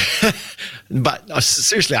 Okay. But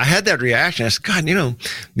seriously, I had that reaction. I said, God,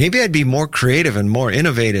 maybe I'd be more creative and more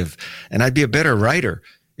innovative, and I'd be a better writer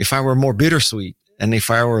if I were more bittersweet, and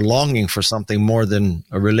if I were longing for something more than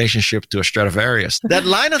a relationship to a Stradivarius. That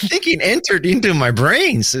line of thinking entered into my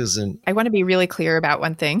brain, Susan. I want to be really clear about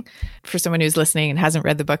one thing for someone who's listening and hasn't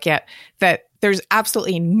read the book yet, that there's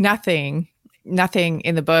absolutely nothing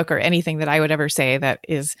in the book or anything that I would ever say that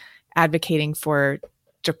is advocating for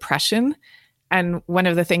depression. And one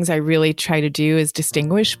of the things I really try to do is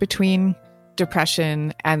distinguish between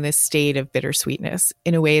depression and this state of bittersweetness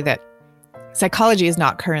in a way that psychology is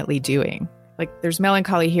not currently doing. Like, there's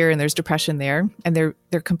melancholy here and there's depression there, and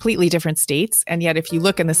they're completely different states. And yet, if you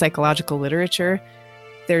look in the psychological literature,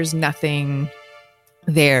 there's nothing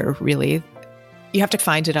there really. You have to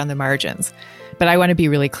find it on the margins. But I want to be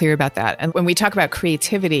really clear about that. And when we talk about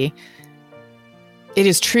creativity, it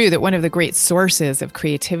is true that one of the great sources of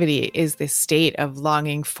creativity is this state of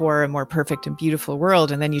longing for a more perfect and beautiful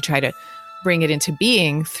world. And then you try to bring it into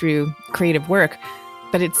being through creative work.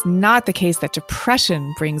 But it's not the case that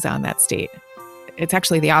depression brings on that state. It's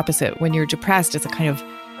actually the opposite. When you're depressed, it's a kind of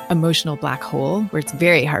emotional black hole where it's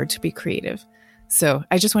very hard to be creative. So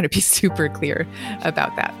I just want to be super clear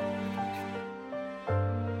about that.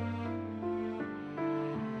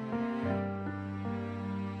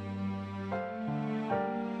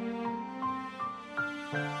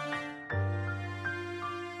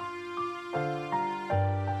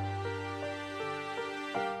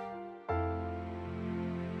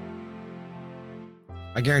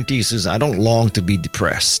 I guarantee you, Susan, I don't long to be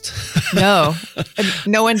depressed. No,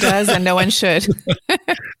 no one does, and no one should.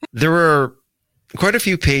 There were quite a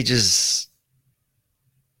few pages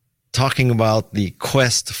talking about the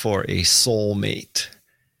quest for a soulmate.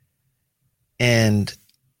 And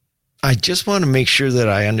I just want to make sure that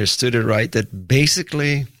I understood it right, that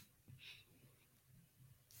basically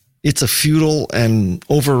it's a futile and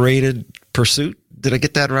overrated pursuit. Did I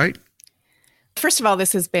get that right? First of all,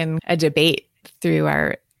 this has been a debate through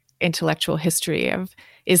our intellectual history of,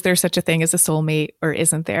 is there such a thing as a soulmate or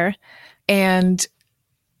isn't there? And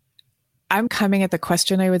I'm coming at the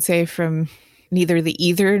question, I would say, from neither the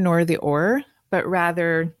either nor the or, but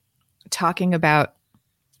rather talking about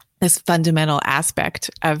this fundamental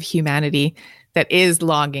aspect of humanity that is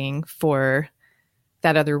longing for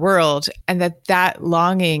that other world, and that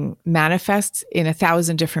longing manifests in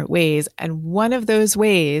 1,000 different ways. And one of those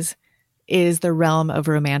ways is the realm of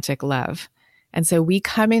romantic love. And so we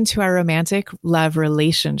come into our romantic love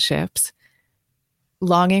relationships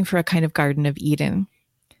longing for a kind of Garden of Eden.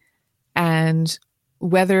 And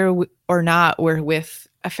whether or not we're with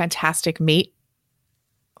a fantastic mate,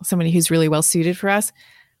 somebody who's really well suited for us,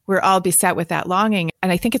 we're all beset with that longing.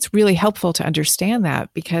 And I think it's really helpful to understand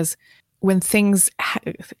that, because when things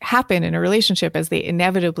happen in a relationship, as they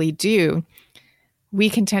inevitably do, we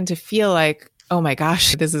can tend to feel like, oh my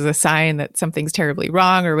gosh, this is a sign that something's terribly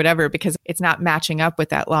wrong or whatever, because it's not matching up with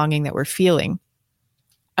that longing that we're feeling.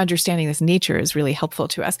 Understanding this nature is really helpful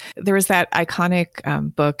to us. There was that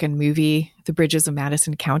iconic book and movie, The Bridges of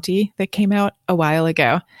Madison County, that came out a while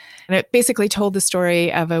ago. And it basically told the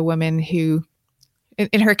story of a woman who,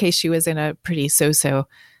 in her case, she was in a pretty so-so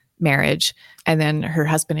marriage. And then her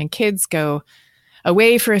husband and kids go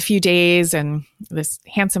away for a few days, and this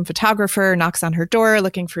handsome photographer knocks on her door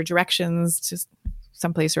looking for directions to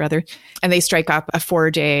someplace or other. And they strike up a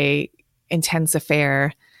 4-day intense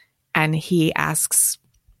affair. And he asks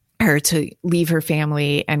her to leave her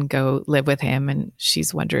family and go live with him. And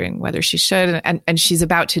she's wondering whether she should. And she's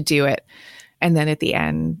about to do it. And then at the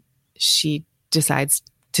end, she decides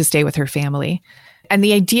to stay with her family. And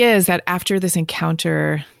the idea is that after this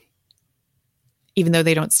encounter, even though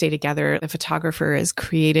they don't stay together, the photographer is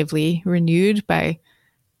creatively renewed by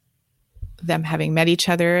them having met each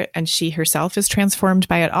other, and she herself is transformed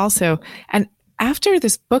by it also. And after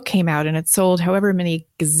this book came out and it sold however many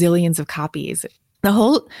gazillions of copies, the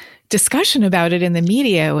whole discussion about it in the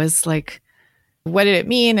media was like, What did it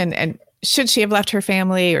mean? And should she have left her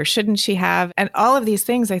family or shouldn't she have? And all of these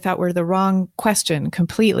things I thought were the wrong question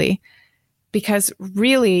completely, because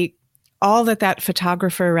really all that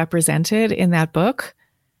photographer represented in that book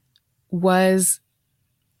was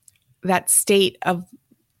that state of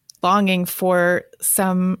longing for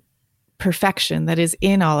some perfection that is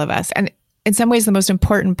in all of us. And in some ways, the most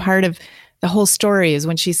important part of the whole story is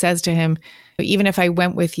when she says to him, even if I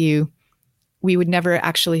went with you, we would never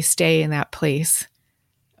actually stay in that place.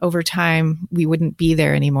 Over time, we wouldn't be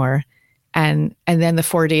there anymore. And then the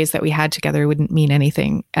 4 days that we had together wouldn't mean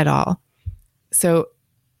anything at all. So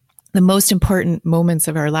the most important moments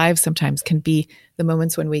of our lives sometimes can be the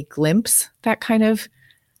moments when we glimpse that kind of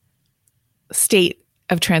state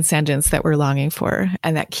of transcendence that we're longing for,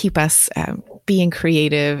 and that keep us being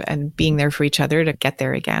creative and being there for each other to get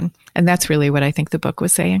there again. And that's really what I think the book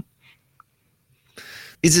was saying.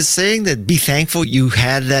 Is it saying that be thankful you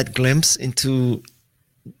had that glimpse into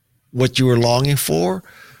what you were longing for?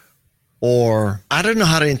 Or I don't know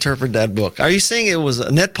how to interpret that book. Are you saying it was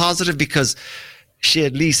a net positive because she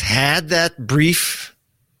at least had that brief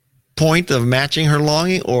point of matching her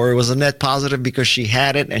longing, or it was a net positive because she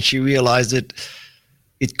had it and she realized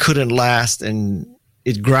it couldn't last and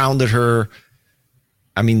it grounded her,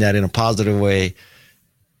 I mean that in a positive way,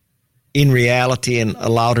 in reality and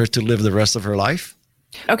allowed her to live the rest of her life?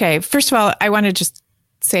 Okay, first of all, I want to just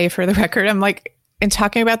say for the record, I'm like, in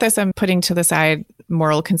talking about this, I'm putting to the side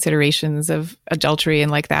moral considerations of adultery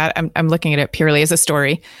and like that. I'm looking at it purely as a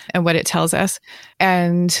story and what it tells us.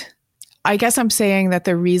 And I guess I'm saying that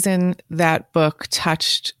the reason that book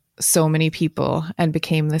touched so many people and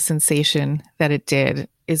became the sensation that it did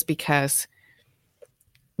is because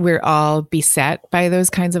we're all beset by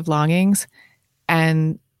those kinds of longings.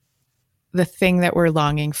 And the thing that we're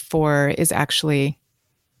longing for is actually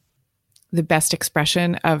the best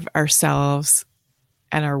expression of ourselves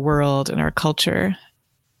and our world and our culture.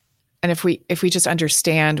 And if we just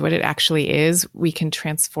understand what it actually is, we can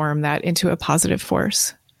transform that into a positive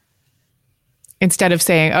force. Instead of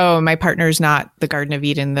saying, oh, my partner's not the Garden of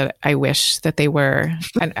Eden that I wish that they were,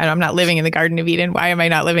 and I'm not living in the Garden of Eden, why am I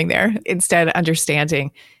not living there? Instead,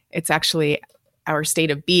 understanding it's actually our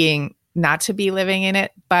state of being not to be living in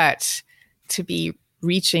it, but to be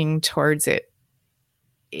reaching towards it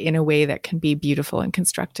in a way that can be beautiful and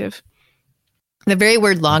constructive. The very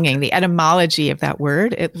word longing, the etymology of that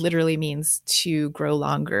word, it literally means to grow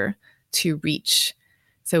longer, to reach.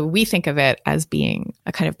 So we think of it as being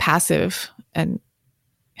a kind of passive and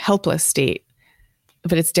helpless state,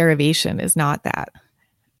 but its derivation is not that.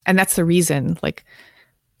 And that's the reason, like,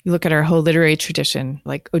 you look at our whole literary tradition,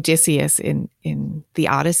 like Odysseus in the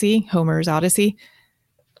Odyssey, Homer's Odyssey,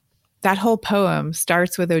 that whole poem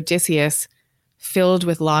starts with Odysseus filled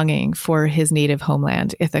with longing for his native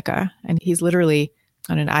homeland, Ithaca. And he's literally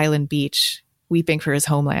on an island beach weeping for his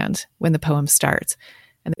homeland when the poem starts.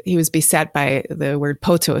 And he was beset by the word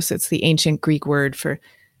potos. It's the ancient Greek word for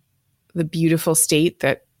the beautiful state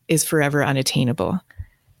that is forever unattainable.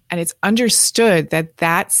 And it's understood that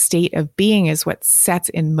that state of being is what sets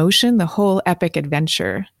in motion the whole epic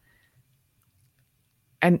adventure.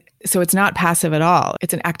 And so it's not passive at all.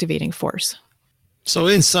 It's an activating force. So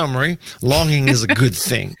in summary, longing is a good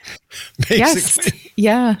thing, basically. Yes.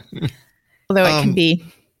 Yeah. Although it can be.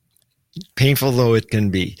 Painful though it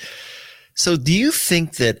can be. So do you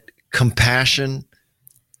think that compassion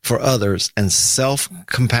for others and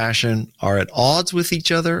self-compassion are at odds with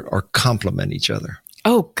each other or complement each other?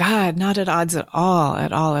 Oh, God, not at odds at all,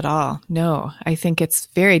 at all, at all. No, I think it's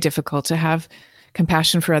very difficult to have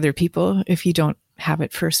compassion for other people if you don't have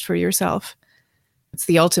it first for yourself. It's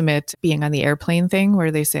the ultimate being on the airplane thing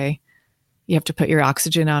where they say you have to put your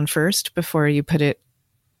oxygen on first before you put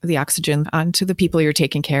the oxygen onto the people you're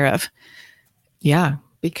taking care of. Yeah,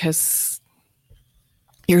 because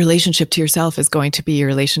your relationship to yourself is going to be your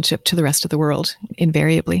relationship to the rest of the world,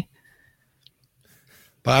 invariably.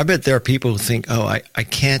 But I bet there are people who think, oh, I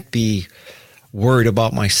can't be worried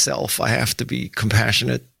about myself. I have to be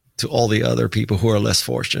compassionate to all the other people who are less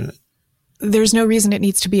fortunate. There's no reason it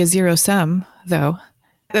needs to be a zero sum, though.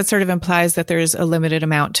 That sort of implies that there's a limited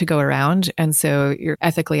amount to go around. And so you're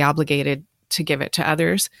ethically obligated to give it to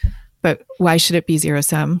others. But why should it be zero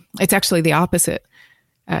sum? It's actually the opposite.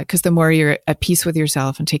 Because the more you're at peace with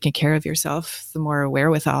yourself and taking care of yourself, the more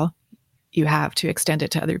wherewithal you have to extend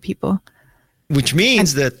it to other people. Which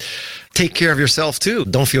means that take care of yourself too.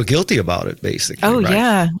 Don't feel guilty about it, basically. Oh, right?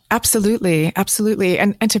 Yeah, absolutely. Absolutely.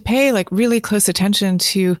 And to pay like really close attention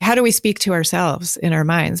to how do we speak to ourselves in our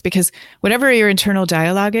minds? Because whatever your internal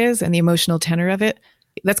dialogue is and the emotional tenor of it,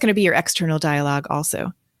 that's going to be your external dialogue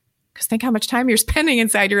also. Because think how much time you're spending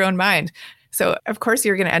inside your own mind. So, of course,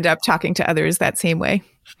 you're going to end up talking to others that same way.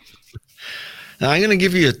 Now, I'm going to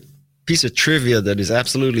give you a piece of trivia that is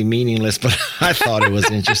absolutely meaningless, but I thought it was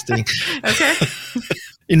interesting. Okay.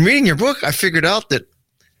 In reading your book, I figured out that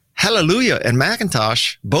Hallelujah and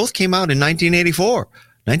Macintosh both came out in 1984.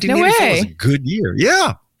 1984 was a good year.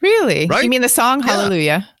 Yeah. Really? Right? You mean the song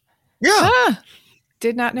Hallelujah? Yeah. Ah,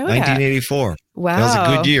 did not know 1984. that. Wow. That was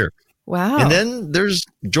a good year. Wow. And then there's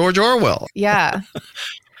George Orwell. Yeah.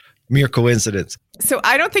 Mere coincidence. So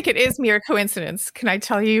I don't think it is mere coincidence. Can I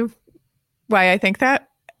tell you why I think that?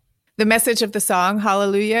 The message of the song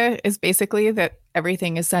Hallelujah is basically that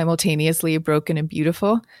everything is simultaneously broken and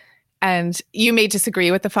beautiful. And you may disagree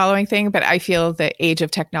with the following thing, but I feel the age of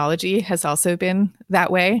technology has also been that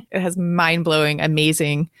way. It has mind-blowing,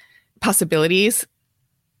 amazing possibilities.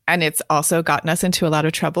 And it's also gotten us into a lot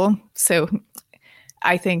of trouble. So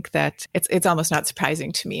I think that it's almost not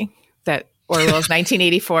surprising to me that Orwell's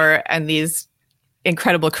 1984 and these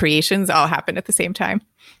incredible creations all happened at the same time.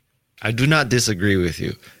 I do not disagree with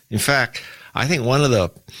you. In fact, I think one of the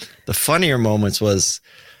funnier moments was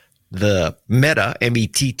the Meta,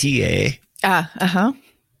 M-E-T-T-A,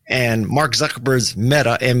 and Mark Zuckerberg's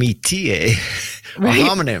Meta, M-E-T-A, right. are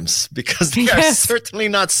homonyms, because they are certainly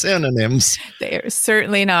not synonyms. They are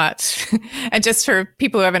certainly not. And just for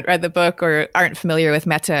people who haven't read the book or aren't familiar with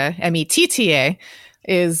Meta, M-E-T-T-A,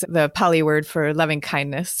 is the Pali word for loving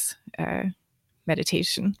kindness,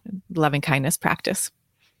 meditation, loving kindness practice.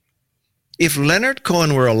 If Leonard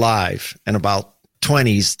Cohen were alive and about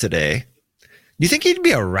 20s today, do you think he'd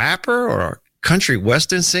be a rapper or a country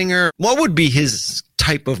western singer? What would be his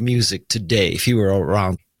type of music today if he were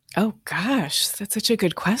around? Oh, gosh, that's such a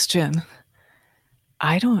good question.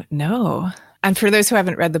 I don't know. And for those who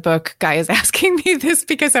haven't read the book, Guy is asking me this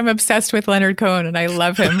because I'm obsessed with Leonard Cohen and I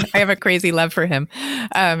love him. I have a crazy love for him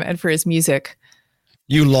and for his music.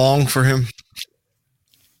 You long for him?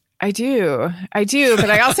 I do.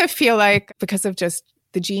 But I also feel like because of just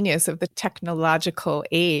the genius of the technological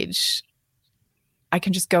age, I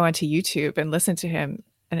can just go onto YouTube and listen to him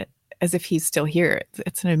and as if he's still here.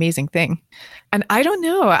 It's an amazing thing. And I don't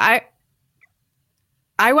know.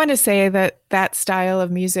 I want to say that style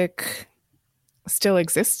of music still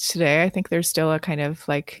exists today. I think there's still a kind of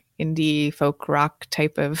like indie folk rock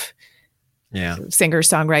type of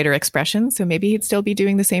singer-songwriter expression. So maybe he'd still be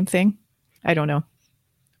doing the same thing. I don't know.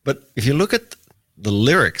 But if you look at the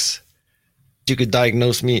lyrics, you could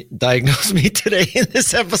diagnose me today in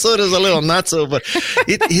this episode as a little nutso, but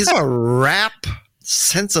it is a rap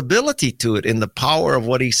sensibility to it in the power of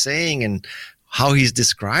what he's saying and how he's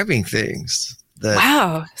describing things.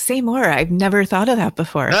 Wow, say more. I've never thought of that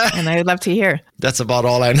before, and I'd love to hear. That's about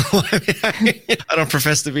all I know. I don't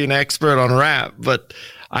profess to be an expert on rap, but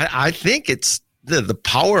I think it's the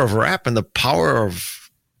power of rap and the power of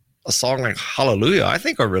a song like Hallelujah, I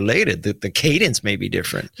think are related. The cadence may be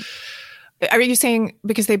different. Are you saying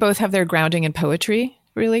because they both have their grounding in poetry,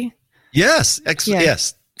 really? Yes.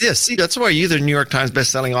 Yes. See, that's why you're the New York Times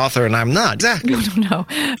bestselling author and I'm not. Exactly. No.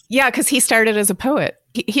 Yeah, because he started as a poet.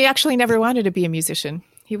 He actually never wanted to be a musician.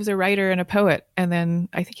 He was a writer and a poet. And then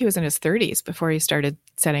I think he was in his 30s before he started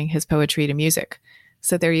setting his poetry to music.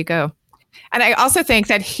 So there you go. And I also think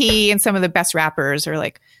that he and some of the best rappers are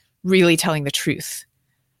like really telling the truth.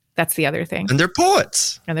 That's the other thing. And they're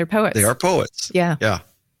poets. They are poets. Yeah.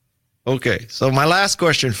 Okay. So my last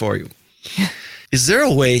question for you. Is there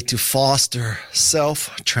a way to foster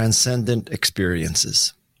self-transcendent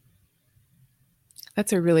experiences?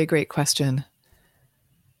 That's a really great question.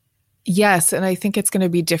 Yes. And I think it's going to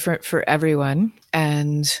be different for everyone.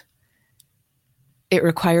 And it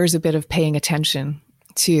requires a bit of paying attention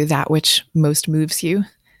to that which most moves you.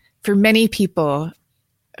 For many people,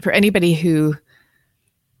 for anybody who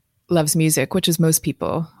loves music, which is most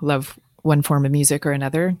people love one form of music or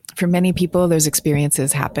another. For many people, those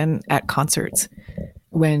experiences happen at concerts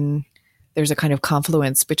when there's a kind of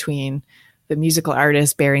confluence between the musical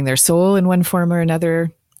artist bearing their soul in one form or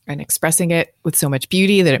another and expressing it with so much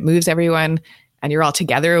beauty that it moves everyone, and you're all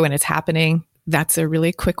together when it's happening. That's a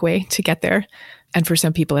really quick way to get there. And for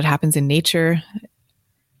some people, it happens in nature.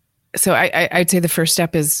 So I'd say the first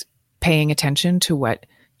step is paying attention to what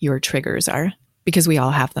your triggers are, because we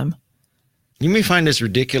all have them. You may find this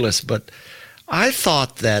ridiculous, but I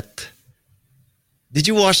thought that... Did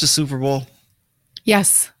you watch the Super Bowl?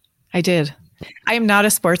 Yes, I did. I am not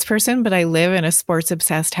a sports person, but I live in a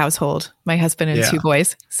sports-obsessed household. My husband and two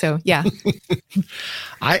boys. So, yeah.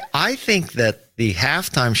 I think that the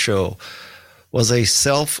halftime show was a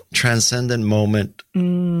self-transcendent moment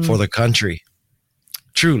for the country.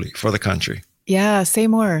 Truly, for the country. Yeah, say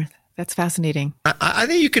more. That's fascinating. I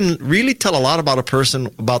think you can really tell a lot about a person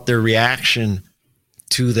about their reaction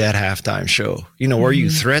to that halftime show. Were you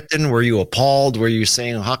threatened? Were you appalled? Were you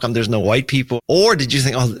saying, how come there's no white people? Or did you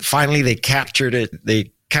think, oh, finally they captured it.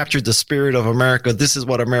 They captured the spirit of America. This is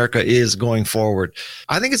what America is going forward.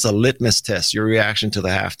 I think it's a litmus test, your reaction to the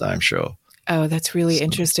halftime show. Oh, that's really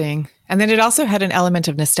interesting. And then it also had an element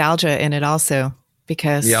of nostalgia in it also,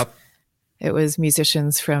 because it was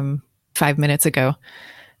musicians from 5 minutes ago.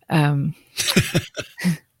 That's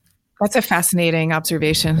a fascinating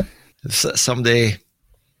observation. Someday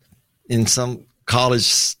in some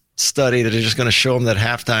college study that are just going to show them that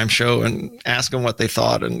halftime show and ask them what they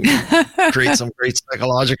thought and create some great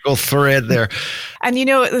psychological thread there. And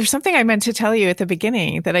there's something I meant to tell you at the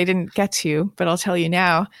beginning that I didn't get to, but I'll tell you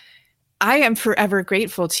now. I am forever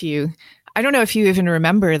grateful to you. I don't know if you even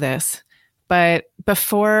remember this, but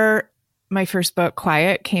before my first book,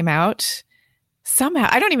 Quiet, came out, somehow,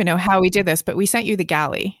 I don't even know how we did this, but we sent you the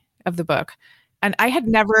galley of the book. And I had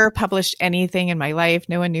never published anything in my life.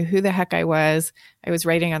 No one knew who the heck I was. I was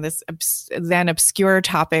writing on this then obscure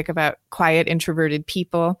topic about quiet, introverted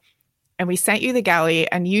people. And we sent you the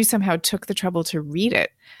galley, and you somehow took the trouble to read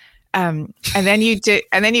it. And then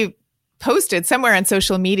you posted somewhere on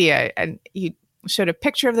social media, and you showed a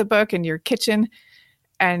picture of the book in your kitchen,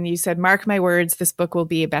 and you said, "Mark my words, this book will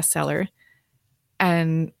be a bestseller."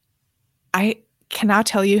 And I cannot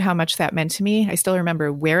tell you how much that meant to me. I still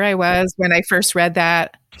remember where I was when I first read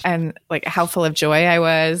that, and like how full of joy I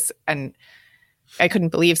was. And I couldn't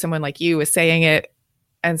believe someone like you was saying it.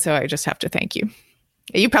 And so I just have to thank you.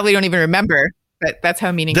 You probably don't even remember, but that's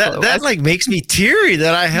how meaningful it was. That like makes me teary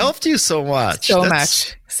that I helped you so much.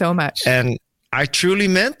 So much. And I truly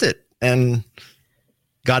meant it. And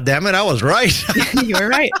God damn it, I was right. You were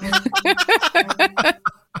right.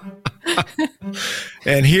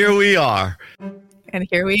 And here we are.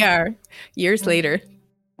 Years later.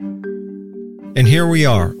 And here we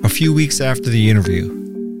are, a few weeks after the interview.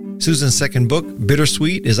 Susan's second book,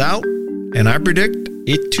 Bittersweet, is out, and I predict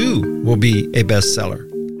it too will be a bestseller.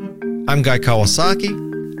 I'm Guy Kawasaki.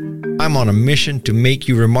 I'm on a mission to make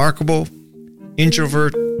you remarkable,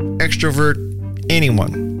 introvert, extrovert,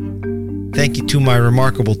 anyone. Thank you to my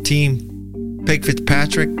remarkable team, Peg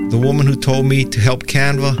Fitzpatrick, the woman who told me to help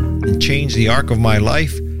Canva and change the arc of my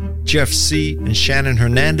life, Jeff C. and Shannon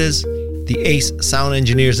Hernandez, the ace sound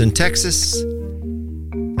engineers in Texas,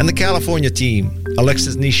 and the California team,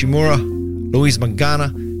 Alexis Nishimura, Luis Magana,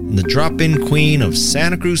 and the drop-in queen of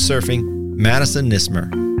Santa Cruz surfing, Madison Nismer.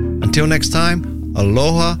 Until next time,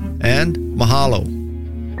 aloha and mahalo.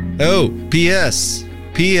 Oh, P.S.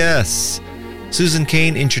 Susan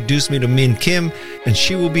Cain introduced me to Min Kim, and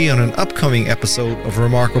she will be on an upcoming episode of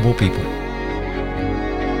Remarkable People.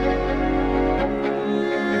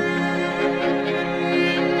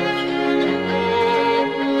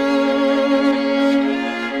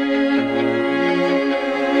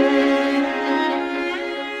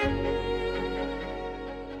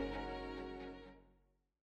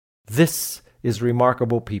 This is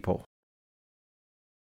Remarkable People.